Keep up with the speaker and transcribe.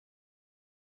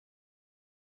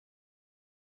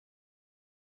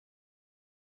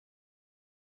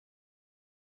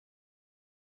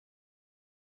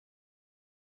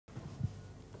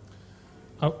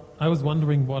I was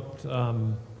wondering what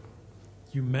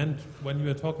you meant when you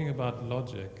were talking about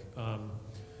logic.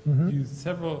 You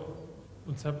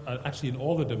actually in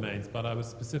all the domains, but I was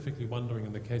specifically wondering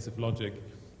in the case of logic,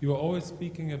 you were always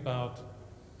speaking about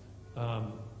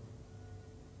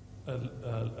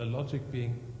a logic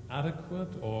being adequate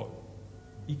or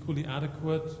equally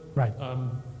adequate, right,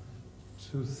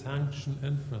 to sanction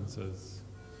inferences.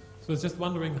 So I was just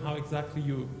wondering how exactly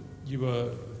you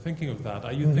were thinking of that.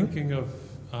 Are you thinking of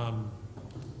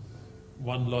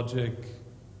one logic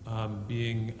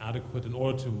being adequate in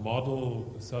order to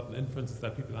model certain inferences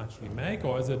that people actually make,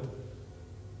 or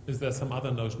is there some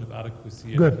other notion of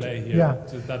adequacy in play here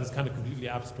that is kind of completely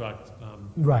abstract?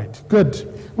 Right, good.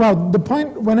 Well, the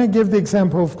point when I give the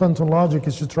example of quantum logic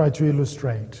is to try to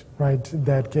illustrate, right,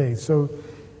 that case. So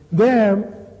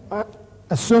there,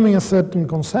 assuming a certain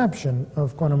conception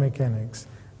of quantum mechanics,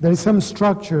 there is some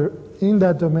structure in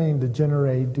that domain that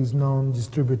generate these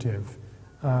non-distributive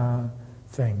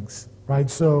things, right?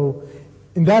 So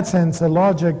in that sense, a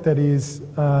logic that is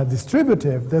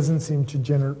distributive doesn't seem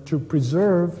to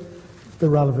preserve the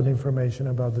relevant information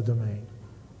about the domain,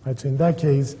 right? So in that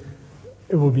case,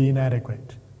 it will be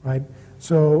inadequate, right?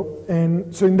 So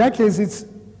in that case, it's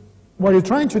what you're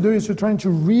trying to do is you're trying to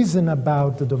reason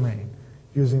about the domain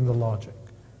using the logic.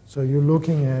 So you're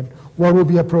looking at what would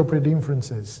be appropriate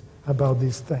inferences about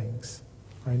these things,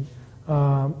 right?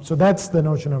 So that's the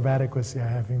notion of adequacy I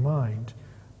have in mind,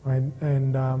 right?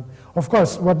 And of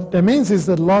course, what that means is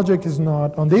that logic is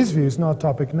not, on this view, is not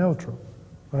topic neutral,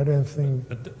 right? I think.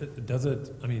 But does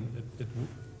it? I mean, it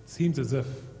seems as if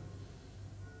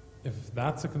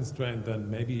that's a constraint,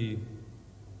 then maybe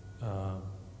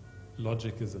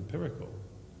logic is empirical.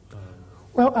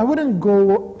 Well, I wouldn't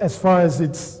go as far as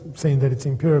it's saying that it's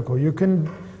empirical. You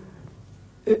can,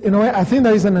 in a way, I think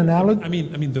there is an analogy. I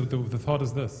mean, the thought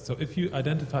is this. So if you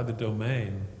identify the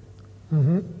domain,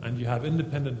 and you have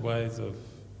independent ways of,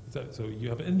 so you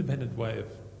have an independent way of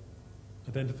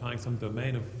identifying some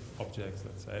domain of objects,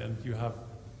 let's say, and you have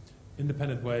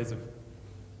independent ways of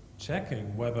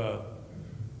checking whether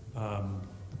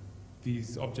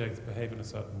these objects behave in a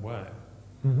certain way.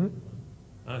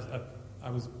 I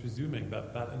was presuming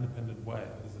that independent way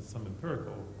is some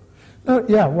empirical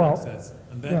process.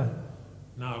 And then,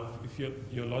 now, if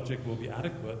your logic will be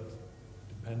adequate,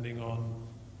 depending on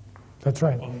that's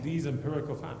right, on these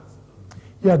empirical facts.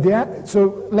 Yeah,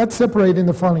 so let's separate in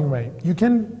the following way. You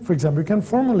can, for example, you can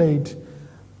formulate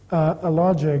a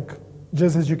logic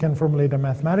just as you can formulate a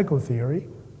mathematical theory,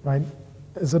 right,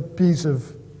 as a piece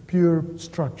of pure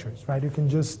structures, right? You can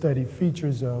just study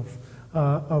features of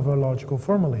a logical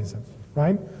formalism,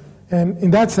 right? And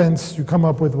in that sense, you come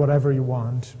up with whatever you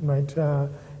want, right?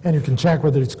 And you can check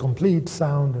whether it's complete,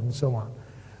 sound, and so on.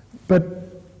 But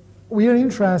we are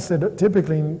interested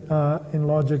typically in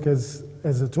logic as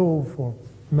a tool for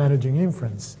managing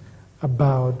inference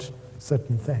about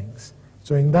certain things.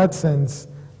 So in that sense,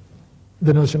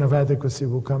 the notion of adequacy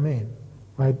will come in,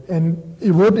 right? And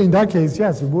it would, in that case,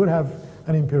 yes, it would have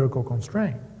an empirical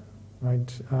constraint,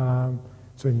 right?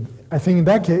 I think in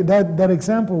that case, that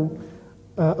example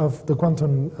of the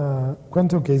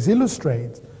quantum case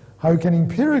illustrates how you can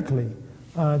empirically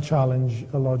challenge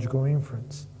a logical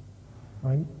inference,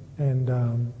 right? And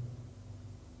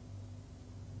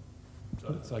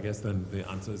so I guess then the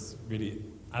answer is really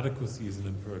adequacy is an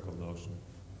empirical notion,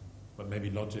 but maybe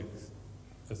logic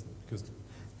is because.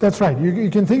 That's right. You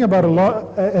can think about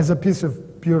as a piece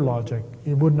of pure logic.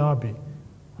 It would not be,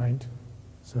 right?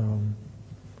 So,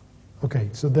 okay.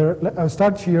 So there. I'll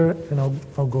start here and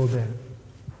I'll go there.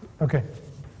 Okay.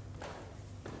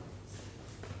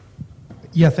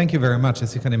 Yeah, thank you very much.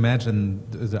 As you can imagine,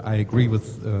 I agree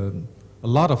with a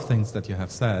lot of things that you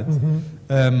have said.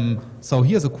 So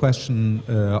here's a question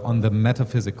on the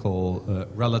metaphysical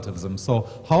relativism. So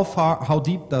how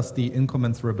deep does the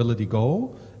incommensurability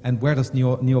go, and where does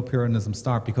neo-Pyrrhonism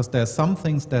start? Because there are some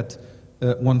things that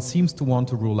one seems to want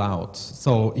to rule out.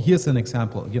 So here's an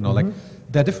example. Like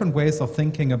there are different ways of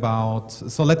thinking about.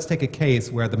 So let's take a case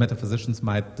where the metaphysicians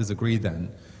might disagree.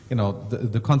 Then,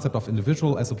 the concept of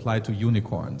individual as applied to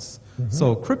unicorns.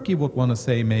 So Kripke would want to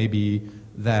say maybe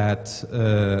that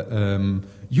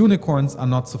unicorns are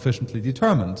not sufficiently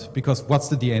determined, because what's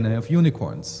the DNA of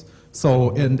unicorns?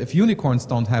 So, and if unicorns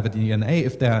don't have a DNA,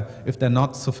 if they're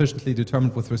not sufficiently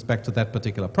determined with respect to that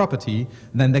particular property,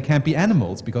 then they can't be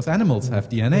animals, because animals have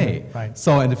DNA. Right.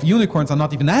 So, and if unicorns are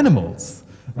not even animals,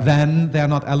 then they're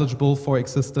not eligible for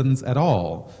existence at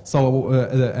all.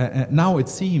 So now it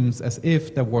seems as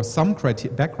if there was some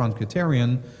background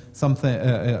criterion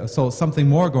something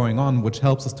more going on which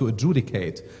helps us to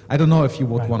adjudicate. I don't know if you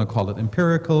would want to call it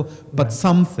empirical, but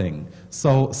something.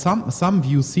 So some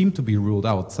views seem to be ruled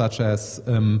out, such as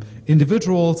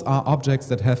individuals are objects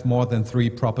that have more than 3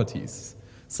 properties.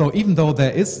 So even though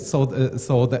there is, so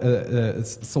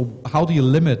how do you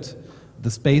limit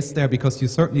the space there? Because you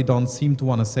certainly don't seem to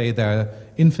want to say there are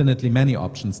infinitely many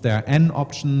options. There are n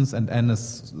options, and n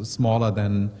is smaller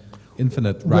than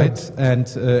infinite, right? And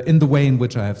in the way in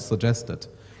which I have suggested.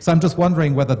 So I'm just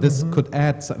wondering whether this could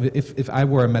add, if I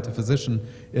were a metaphysician,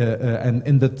 and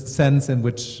in the sense in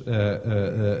which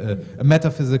a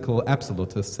metaphysical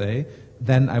absolutist, say,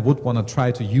 then I would want to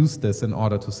try to use this in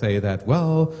order to say that,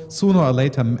 well, sooner or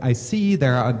later I see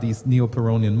there are these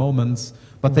neo-Pyrrhonian moments,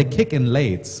 but they kick in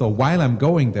late. So while I'm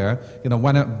going there, you know,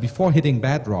 before hitting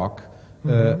bedrock,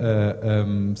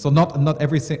 so not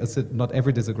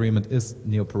every disagreement is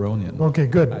neo-Pyrrhonian. Okay,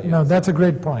 good. No, that's a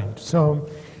great point. So,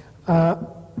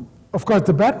 of course,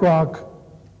 the bedrock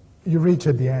you reach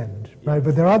at the end, right?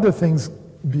 But there are other things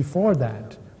before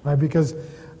that, right? Because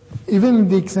even in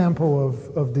the example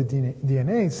of the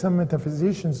DNA, some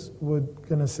metaphysicians would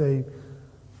kind of say,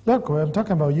 look, I'm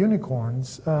talking about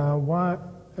unicorns.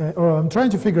 Or I'm trying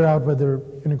to figure out whether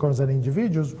unicorns are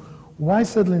individuals. Why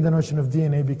suddenly the notion of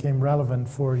DNA became relevant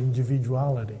for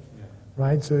individuality,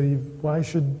 right? So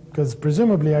because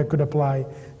presumably I could apply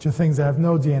to things that have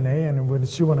no DNA and would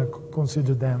still want to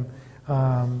consider them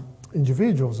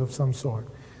individuals of some sort.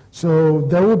 So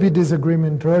there will be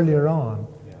disagreement earlier on,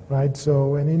 right?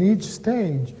 So, and in each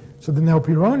stage, so the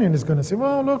neo-Pyrrhonian is going to say,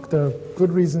 well, look, there are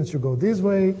good reasons to go this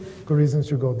way, good reasons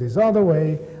to go this other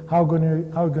way. How are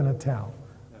you going to tell,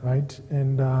 right?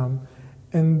 And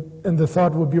the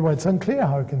thought would be, well, it's unclear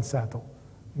how you can settle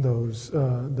those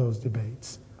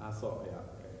debates.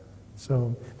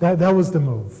 So that was the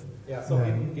move. Yeah, so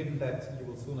given that you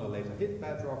will sooner or later hit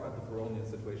bedrock and the Pyrrhonian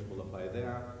situation will apply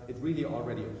there, it really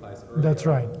already applies earlier. That's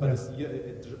right. But yes.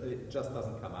 it just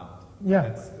doesn't come out. Yeah.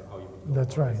 That's how you would go.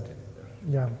 That's right.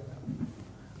 Yeah.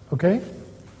 Okay?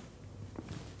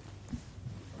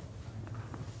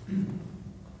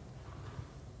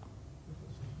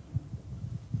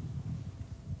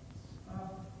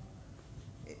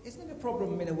 Isn't it a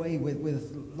problem in a way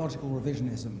with logical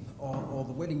revisionism or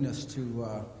the willingness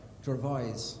to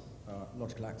revise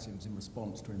logical axioms in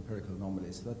response to empirical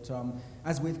anomalies that,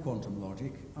 as with quantum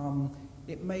logic,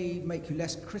 it may make you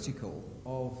less critical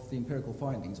of the empirical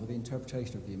findings or the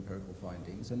interpretation of the empirical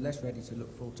findings and less ready to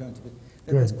look for alternatives.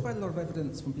 There's quite a lot of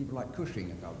evidence from people like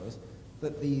Cushing and others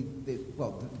that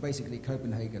basically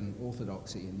Copenhagen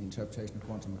orthodoxy in the interpretation of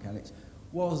quantum mechanics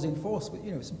was enforced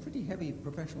with, some pretty heavy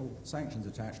professional sanctions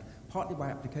attached, partly by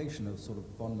application of sort of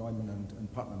von Neumann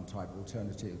and Putnam type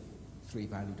alternative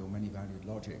 3-valued or many-valued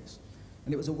logics.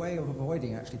 And it was a way of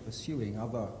avoiding actually pursuing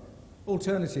other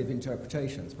alternative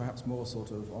interpretations, perhaps more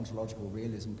sort of ontological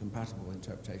realism compatible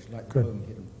interpretations, like the Bohm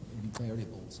hidden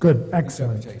variables. Good,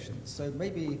 excellent. Interpretations. So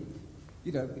maybe,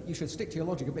 you should stick to your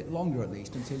logic a bit longer at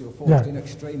least until you're forced in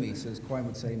extremis, as Quine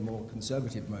would say, in more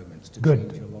conservative moments to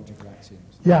change your logical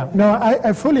axioms. Yeah, no,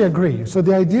 I fully agree. So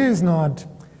the idea is not,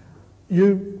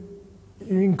 you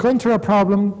encounter a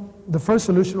problem, the first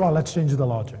solution, well, let's change the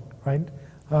logic, right?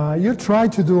 You try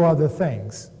to do other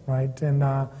things, right? And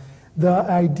the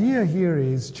idea here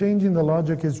is changing the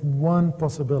logic is one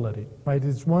possibility, right?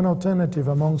 It's one alternative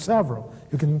among several.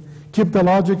 You can keep the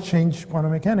logic, change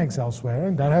quantum mechanics elsewhere,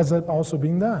 and that has also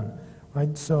been done,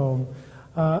 right? So,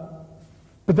 but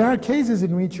there are cases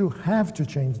in which you have to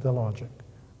change the logic,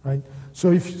 right?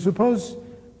 So if suppose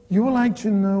you would like to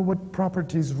know what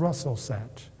properties Russell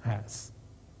set has,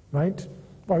 right?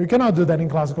 Well, you cannot do that in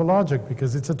classical logic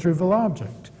because it's a trivial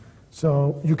object.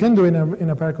 So you can do it in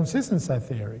a pair consistent set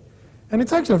theory. And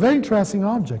it's actually a very interesting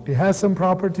object. It has some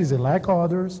properties, it lacks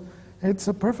others. It's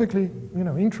a perfectly,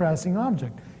 interesting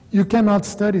object. You cannot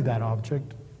study that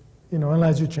object,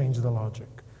 unless you change the logic,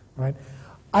 right?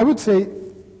 I would say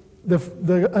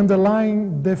the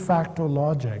underlying de facto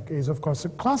logic is, of course, a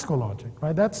classical logic,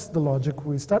 right? That's the logic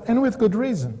we start, and with good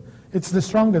reason. It's the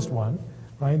strongest one,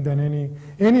 right? Than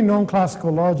any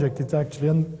non-classical logic. It's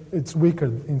actually it's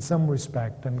weaker in some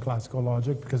respect than classical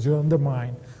logic because you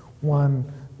undermine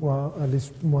at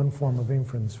least one form of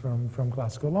inference from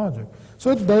classical logic.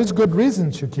 So there is good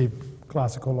reason to keep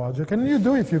classical logic, and you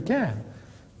do if you can.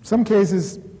 Some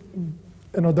cases,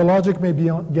 the logic may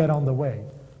get on the way,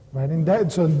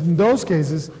 right? So in those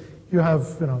cases, you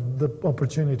have the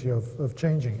opportunity of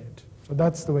changing it. So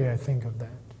that's the way I think of that.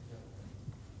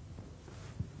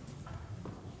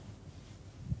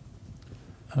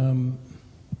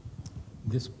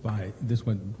 This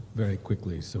went very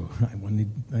quickly, so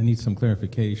I need some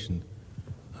clarification.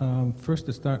 first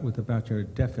to start with about your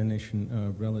definition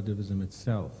of relativism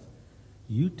itself.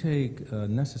 You take a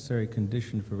necessary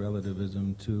condition for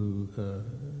relativism to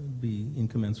be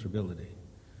incommensurability.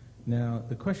 Now,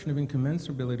 the question of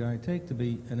incommensurability I take to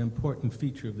be an important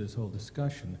feature of this whole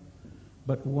discussion.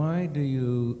 But why do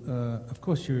you, of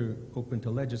course you're open to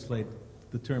legislate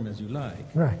the term as you like.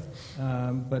 Right.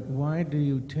 But why do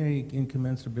you take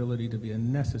incommensurability to be a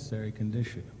necessary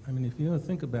condition? I mean, if you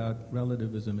think about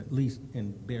relativism, at least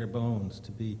in bare bones,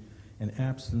 to be an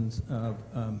absence of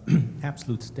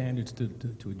absolute standards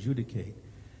to adjudicate,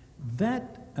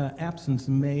 that absence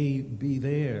may be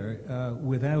there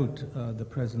without the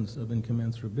presence of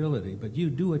incommensurability, but you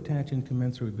do attach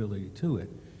incommensurability to it.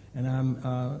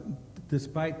 And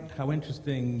despite how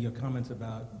interesting your comments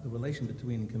about the relation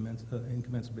between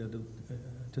incommensurability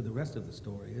to the rest of the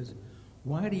story is,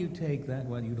 why do you take that,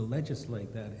 why do you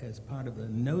legislate that as part of the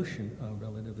notion of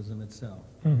relativism itself?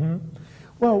 Mm-hmm.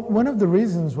 Well, one of the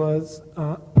reasons was,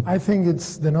 I think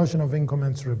it's the notion of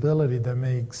incommensurability that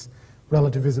makes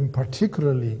relativism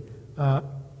particularly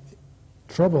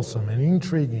troublesome and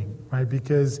intriguing, right?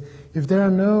 Because if there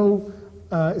are no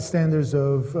standards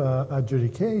of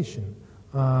adjudication,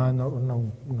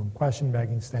 no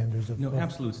question-begging standards of... No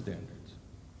absolute standards.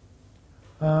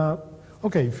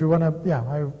 Okay, if you want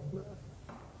to,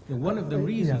 one of the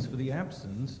reasons for the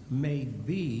absence may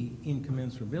be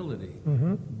incommensurability,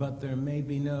 but there may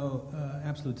be no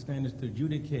absolute standards to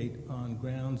adjudicate on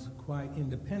grounds quite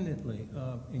independently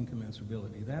of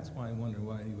incommensurability. That's why I wonder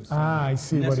why you were saying I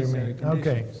see what you mean.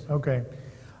 Conditions. Okay.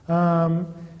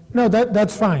 No,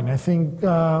 that's fine. I think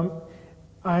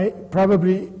I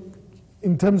probably,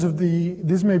 in terms of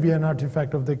this may be an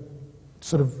artifact of the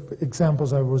sort of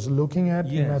examples I was looking at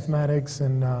in mathematics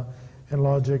and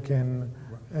logic and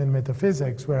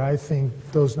metaphysics, where I think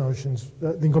those notions,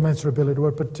 the incommensurability,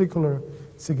 were particularly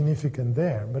significant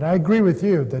there. But I agree with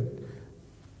you that,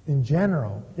 in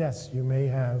general, yes, you may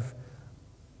have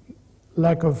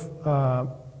lack of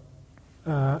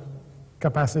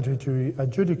capacity to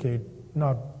adjudicate,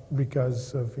 not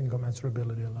because of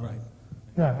incommensurability alone. Right.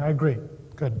 Yeah, I agree.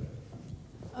 Good.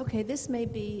 Okay, this may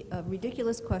be a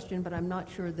ridiculous question, but I'm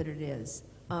not sure that it is.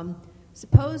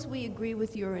 Suppose we agree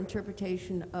with your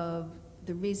interpretation of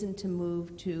the reason to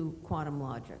move to quantum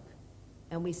logic,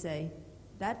 and we say,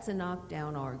 that's a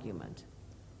knockdown argument.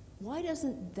 Why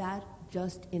doesn't that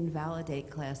just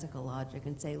invalidate classical logic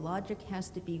and say logic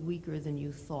has to be weaker than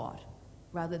you thought,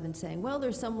 rather than saying, well,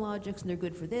 there's some logics and they're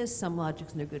good for this, some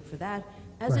logics and they're good for that.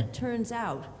 As it turns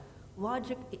out,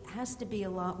 logic has to be a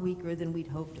lot weaker than we'd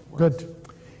hoped it was. Good.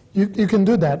 You can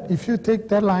do that. If you take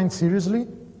that line seriously,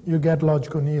 you get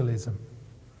logical nihilism.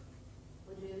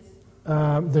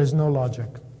 There's no logic,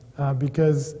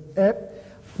 because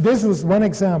this was one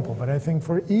example, but I think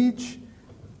for each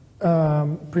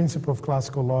principle of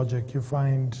classical logic, you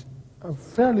find a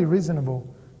fairly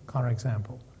reasonable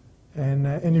counterexample.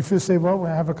 And if you say, well, we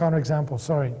have a counterexample,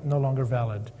 sorry, no longer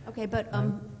valid. Okay, but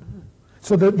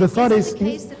so the thought is the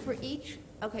case that for each,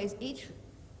 okay,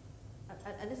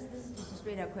 and this is just a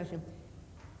straight out question.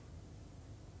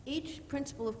 Each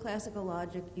principle of classical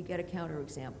logic, you get a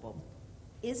counterexample.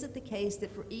 Is it the case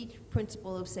that for each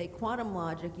principle of, say, quantum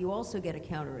logic, you also get a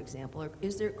counterexample? Or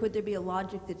could there be a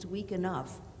logic that's weak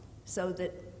enough so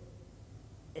that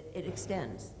it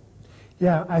extends?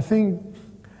 Yeah, I think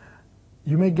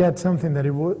you may get something that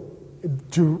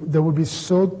that would be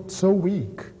so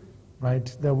weak, right,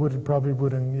 that probably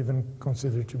wouldn't even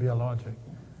consider to be a logic,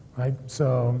 right?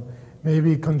 So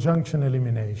maybe conjunction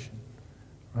elimination,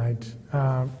 right?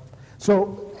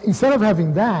 So instead of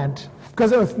having that,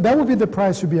 because that would be the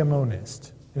price to be a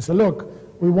monist. You say, look,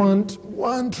 we want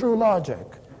one true logic,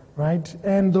 right?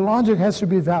 And the logic has to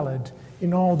be valid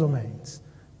in all domains,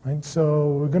 right?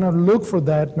 So we're going to look for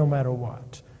that no matter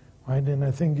what, right? And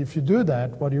I think if you do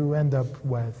that, what you end up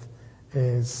with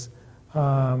is,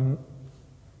 I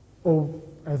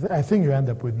think you end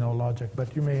up with no logic,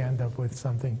 but you may end up with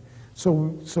something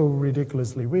so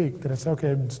ridiculously weak that it's, okay,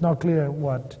 it's not clear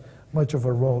what much of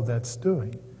a role that's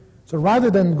doing. So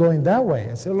rather than going that way,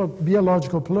 I say, look, be a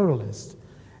logical pluralist.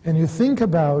 And you think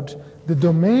about the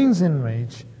domains in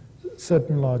which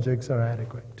certain logics are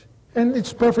adequate. And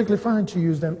it's perfectly fine to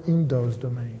use them in those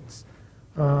domains.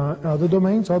 Other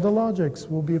domains, other logics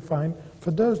will be fine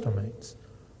for those domains.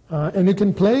 And you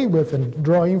can play with and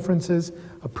draw inferences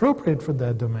appropriate for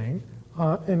that domain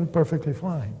and perfectly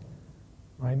fine.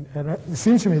 Right? And it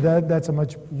seems to me that that's a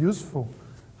much useful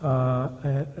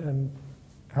and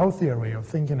healthier way of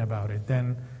thinking about it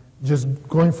than just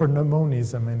going for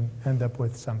monism and end up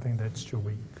with something that's too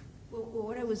weak. Well,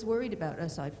 what I was worried about,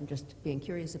 aside from just being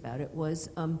curious about it, was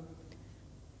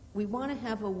we want to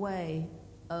have a way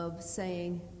of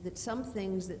saying that some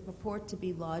things that purport to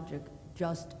be logic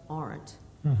just aren't.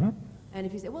 And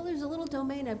if you say, well, there's a little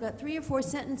domain, I've got 3 or 4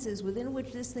 sentences within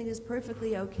which this thing is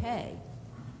perfectly okay,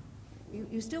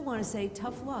 you still want to say,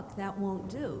 tough luck, that won't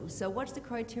do. So what's the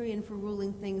criterion for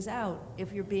ruling things out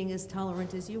if you're being as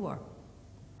tolerant as you are?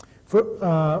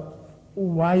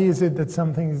 Why is it that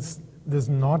something does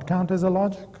not count as a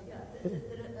logic? Yeah,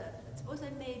 suppose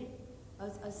I made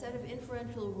a set of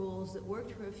inferential rules that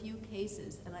worked for a few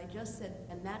cases, and I just said,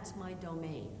 and that's my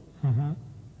domain.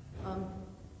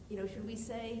 You know, should we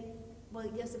say, well,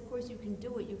 yes, of course you can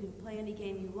do it, you can play any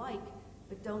game you like,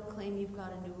 but don't claim you've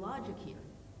got a new logic here.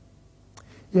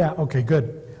 Yeah, okay,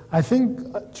 good. I think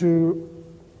to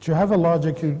have a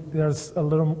logic, there's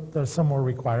some more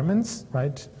requirements,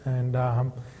 right? And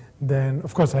then,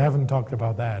 of course, I haven't talked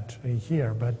about that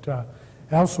here, but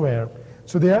elsewhere.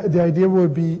 So the idea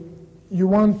would be, you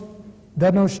want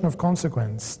that notion of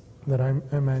consequence that I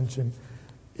mentioned.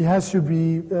 It has to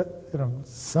be,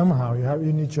 somehow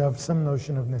you need to have some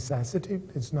notion of necessity.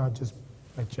 It's not just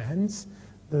by chance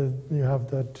that you have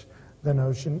that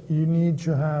notion. You need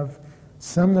to have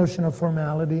some notion of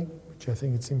formality, which I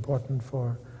think it's important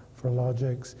for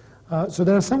logics. So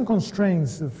there are some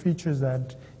constraints, features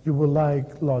that you would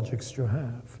like logics to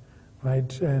have,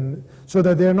 right? And so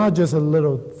that they're not just a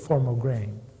little formal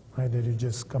grain, right, that you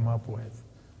just come up with.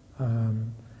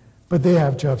 But they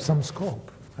have to have some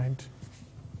scope, right?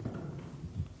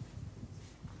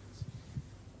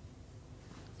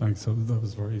 Thanks. So that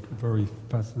was very, very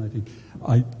fascinating.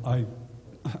 I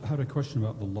had a question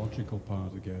about the logical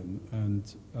part again,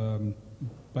 and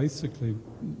basically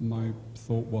my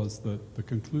thought was that the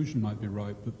conclusion might be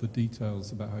right, but the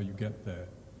details about how you get there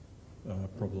are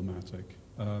problematic.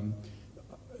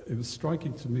 It was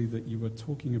striking to me that you were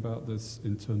talking about this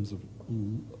in terms of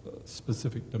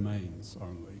specific domains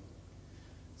only.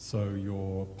 So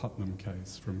your Putnam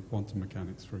case from quantum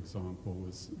mechanics, for example,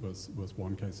 was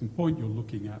one case in point. You're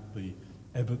looking at the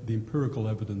empirical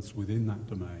evidence within that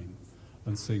domain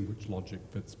and seeing which logic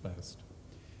fits best.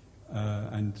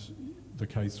 And the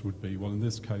case would be, well, in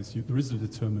this case, there is a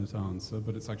determinate answer,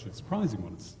 but it's actually a surprising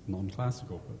one. It's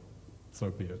non-classical, but so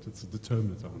be it. It's a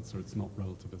determinate answer. It's not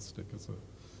relativistic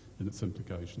in its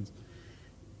implications.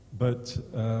 But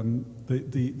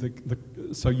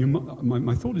so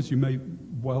my thought is you may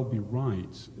well be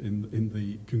right in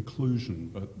the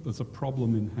conclusion, but there's a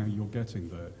problem in how you're getting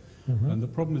there. And the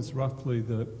problem is roughly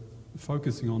that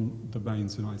focusing on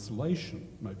domains in isolation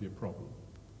may be a problem.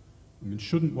 I mean,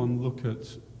 shouldn't one look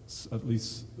at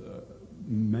least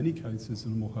many cases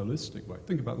in a more holistic way?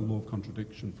 Think about the law of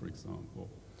contradiction, for example.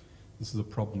 This is a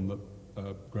problem that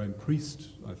Graham Priest,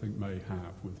 I think, may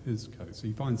have with his case.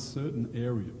 He finds certain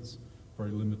areas,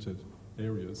 very limited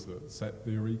areas, set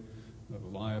theory, the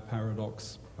liar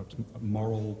paradox,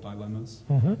 moral dilemmas,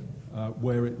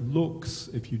 where it looks,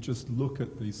 if you just look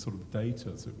at these sort of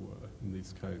data, as it were, in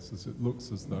these cases, it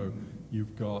looks as though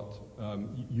you've got,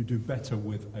 you do better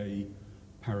with a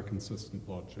paraconsistent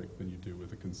logic than you do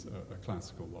with a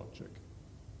classical logic.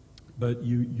 But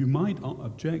you might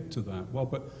object to that. Well,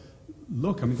 but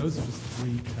look, I mean, those are just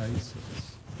 3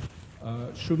 cases.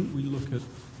 Shouldn't we look at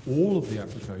all of the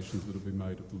applications that have been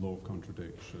made of the law of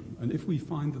contradiction? And if we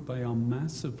find that they are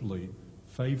massively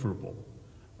favorable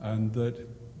and that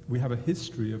we have a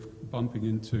history of bumping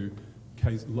into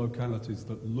localities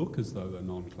that look as though they're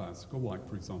non-classical, like,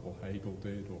 for example, Hegel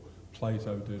did, or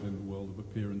Plato did in the world of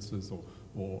appearances,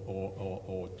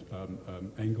 or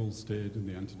Engels did in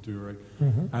the Antidure.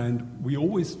 And we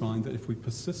always find that if we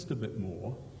persist a bit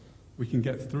more, we can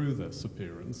get through this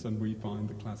appearance, and we find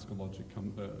the classical logic,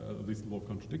 at least the law of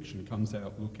contradiction, comes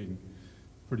out looking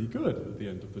pretty good at the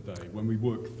end of the day when we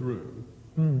work through.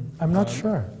 I'm not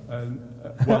sure.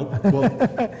 Well,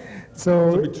 so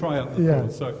let me try out the yeah.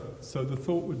 thought. So the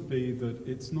thought would be that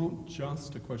it's not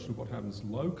just a question of what happens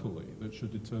locally that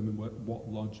should determine what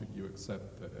logic you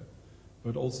accept there,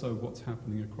 but also what's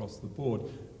happening across the board.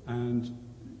 And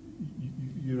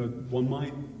you know, one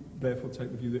might therefore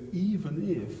take the view that even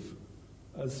if,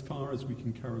 as far as we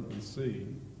can currently see,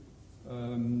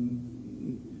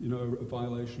 you know, a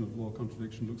violation of law of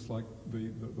contradiction looks like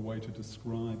the way to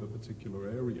describe a particular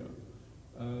area.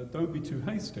 Don't be too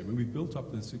hasty. I mean, we've built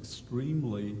up this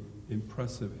extremely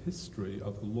impressive history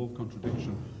of the law of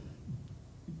contradiction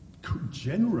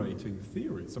generating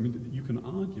theories. I mean, you can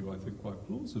argue, I think, quite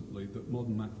plausibly that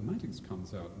modern mathematics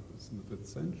comes out of this in the 5th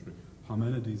century.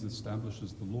 Parmenides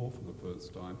establishes the law for the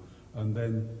first time, and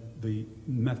then the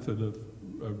method of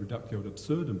reductio ad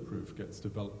absurdum proof gets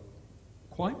developed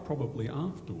quite probably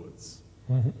afterwards.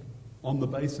 on the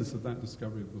basis of that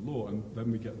discovery of the law, and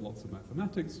then we get lots of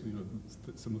mathematics, you know,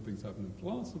 similar things happen in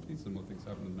philosophy, similar things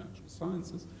happen in natural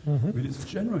sciences. I mean, it's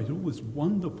generated all this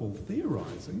wonderful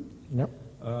theorizing. Yep.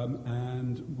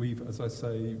 And we've, as I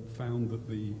say, found that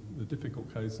the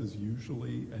difficult cases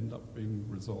usually end up being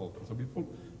resolved. So we've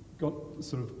got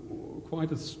sort of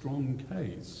quite a strong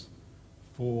case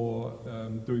for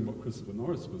doing what Christopher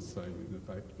Norris was saying, in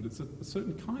effect, but it's a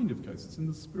certain kind of case. It's in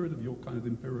the spirit of your kind of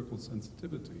empirical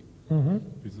sensitivity,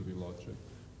 vis-a-vis logic,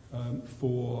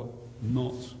 for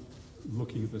not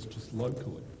looking at this just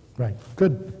locally. Right,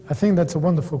 good. I think that's a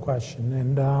wonderful question,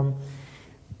 and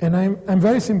I'm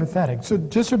very sympathetic. So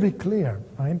just to be clear,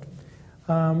 right,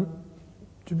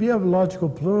 to be a logical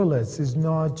pluralist is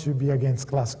not to be against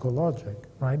classical logic,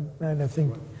 right? And I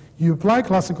think you apply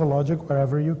classical logic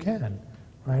wherever you can.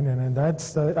 Right, and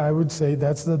that's I would say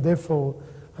that's the default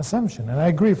assumption. And I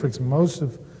agree, for example, most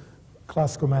of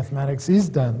classical mathematics is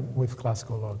done with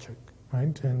classical logic,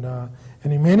 right? And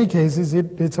in many cases,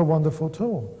 it's a wonderful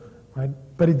tool, right?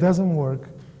 But it doesn't work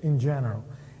in general.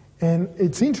 And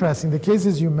it's interesting, the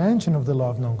cases you mentioned of the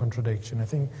law of non-contradiction, I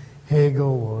think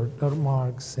Hegel or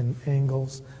Marx and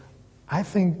Engels, I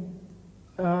think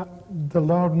the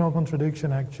law of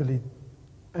non-contradiction actually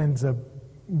ends up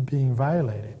being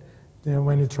violated. You know,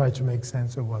 when you try to make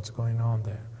sense of what's going on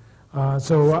there.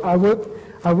 So I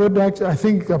would actually, I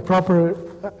think a proper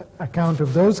account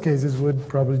of those cases would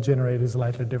probably generate a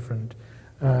slightly different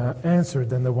answer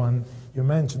than the one you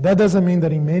mentioned. That doesn't mean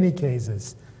that in many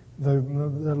cases the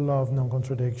law of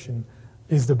non-contradiction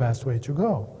is the best way to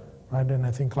go, right? And I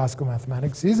think classical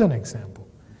mathematics is an example.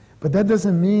 But that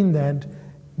doesn't mean that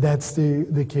that's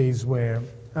the case where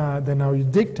then now you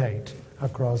dictate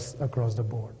across the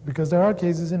board, because there are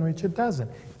cases in which it doesn't,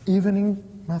 even in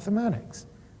mathematics.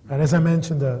 And as I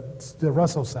mentioned, the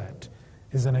Russell set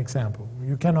is an example.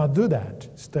 You cannot do that,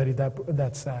 study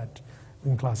that set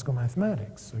in classical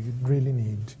mathematics, so you really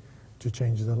need to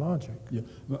change the logic. Yeah,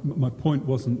 my point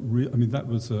wasn't I mean, that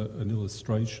was an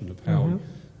illustration of how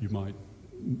you might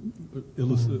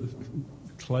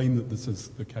claim that this is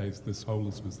the case, this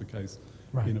holism is the case,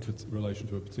 right, in relation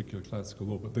to a particular classical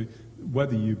law. But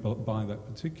whether you buy that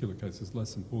particular case is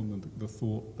less important than the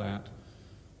thought that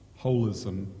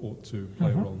holism ought to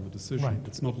play a role in the decision. Right.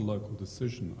 It's not a local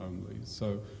decision only.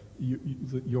 So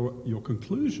your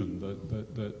conclusion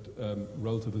that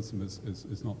relativism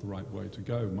is not the right way to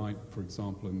go might, for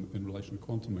example, in relation to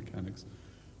quantum mechanics,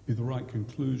 be the right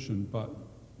conclusion, but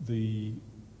the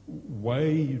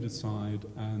way you decide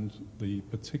and the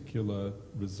particular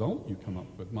result you come up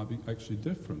with might be actually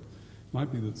different. It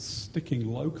might be that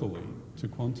sticking locally to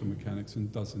quantum mechanics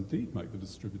does indeed make the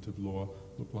distributive law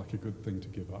look like a good thing to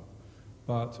give up.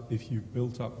 But if you've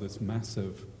built up this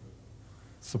massive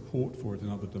support for it in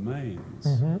other domains,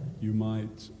 you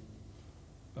might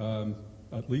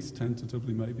at least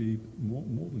tentatively, maybe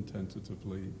more than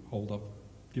tentatively, hold up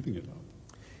giving it up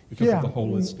because of the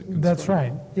holistic constraint. That's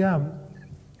right, yeah.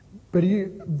 But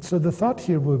so the thought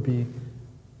here would be,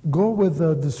 go with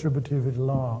the distributive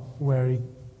law where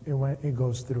it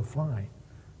goes through fine,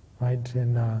 right?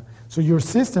 And so your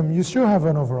system, you still have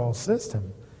an overall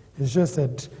system. It's just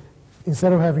that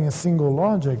instead of having a single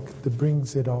logic that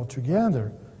brings it all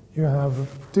together, you have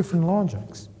different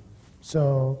logics.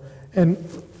 So, and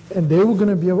they were going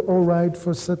to be all right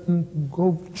for certain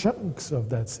chunks of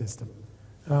that system,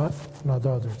 not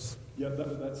others. Yeah,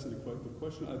 that's the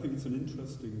question. I think it's an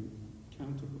interesting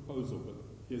counter-proposal, but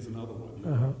here's another one. You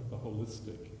know, the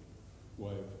holistic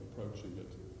way of approaching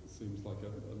it seems like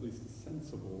at least a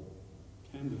sensible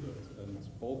candidate, and it's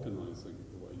balkanizing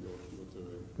the way you're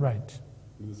doing. Right.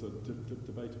 And there's a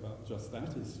debate about just that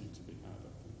issue to be had,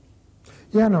 I think.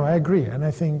 Yeah, no, I agree. And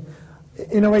I think,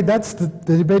 in a way, that's the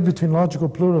debate between logical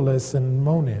pluralists and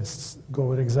monists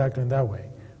go exactly in that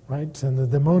way, right?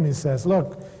 And the monist says,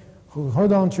 look,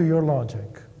 hold on to your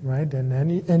logic, right?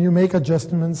 And you make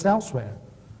adjustments elsewhere,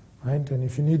 right? And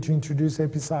if you need to introduce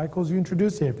epicycles, you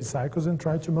introduce the epicycles and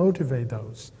try to motivate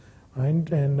those, right?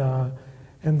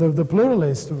 And the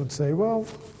pluralist would say, well,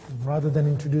 rather than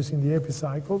introducing the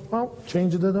epicycle, well,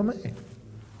 change the domain.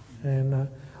 And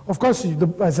of course,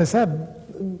 as I said,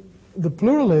 the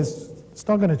pluralist is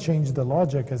not going to change the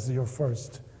logic as your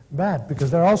first bet,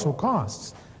 because there are also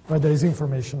costs, right? There is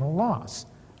informational loss,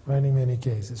 right, in many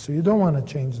cases. So you don't want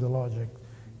to change the logic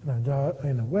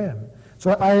in a whim.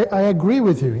 So I agree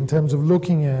with you in terms of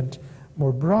looking at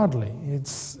more broadly.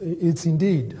 It's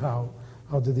indeed how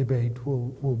the debate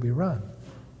will be run.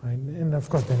 Right? And of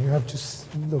course, then you have to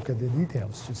look at the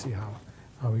details to see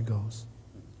how it goes.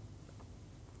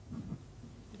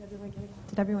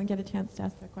 Did everyone get a chance to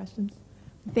ask their questions?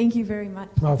 Thank you very much.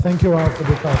 Well, thank you all for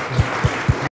the question.